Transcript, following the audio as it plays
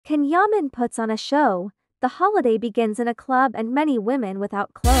Canyaman puts on a show. The holiday begins in a club and many women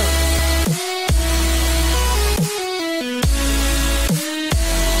without clothes.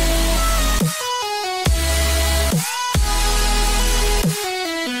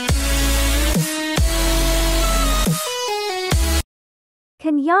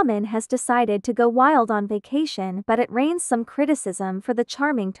 Canyaman has decided to go wild on vacation, but it rains some criticism for the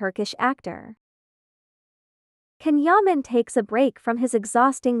charming Turkish actor. Canyaman takes a break from his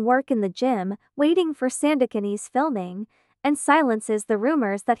exhausting work in the gym, waiting for Sandakini's filming, and silences the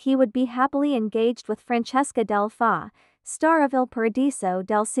rumors that he would be happily engaged with Francesca Del Fa, star of Il Paradiso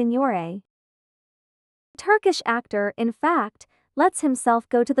del Signore. The Turkish actor, in fact, lets himself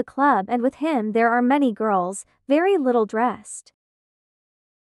go to the club, and with him there are many girls, very little dressed.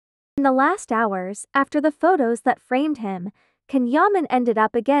 In the last hours, after the photos that framed him, Canyaman ended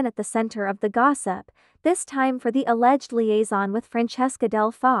up again at the center of the gossip, this time for the alleged liaison with Francesca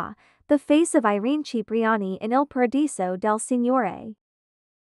Del Fa, the face of Irene Cipriani in Il Paradiso del Signore.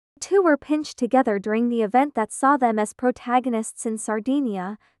 The two were pinched together during the event that saw them as protagonists in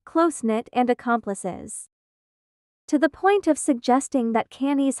Sardinia, close-knit and accomplices. To the point of suggesting that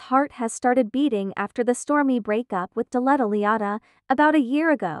Canny's heart has started beating after the stormy breakup with Diletta Leotta about a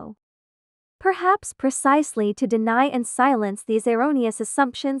year ago. Perhaps precisely to deny and silence these erroneous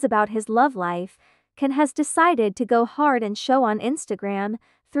assumptions about his love life, Can has decided to go hard and show on Instagram,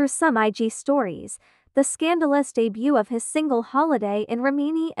 through some IG stories, the scandalous debut of his single holiday in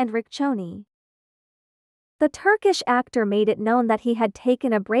Rimini and Riccione. The Turkish actor made it known that he had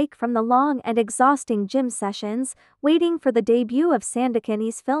taken a break from the long and exhausting gym sessions, waiting for the debut of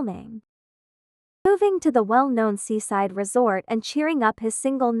Sandakini's filming. Moving to the well-known seaside resort and cheering up his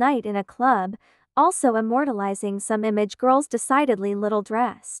single night in a club, also immortalizing some image girls decidedly little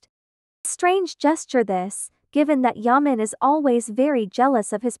dressed. Strange gesture this, given that Yaman is always very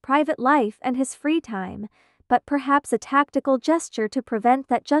jealous of his private life and his free time, but perhaps a tactical gesture to prevent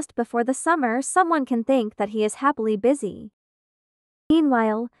that just before the summer someone can think that he is happily busy.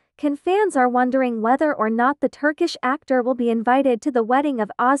 Meanwhile, Can fans are wondering whether or not the Turkish actor will be invited to the wedding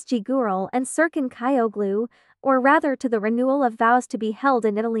of Ozgi Gürel and Serkan Kayoglu, or rather to the renewal of vows to be held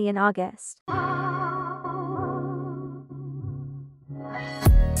in Italy in August.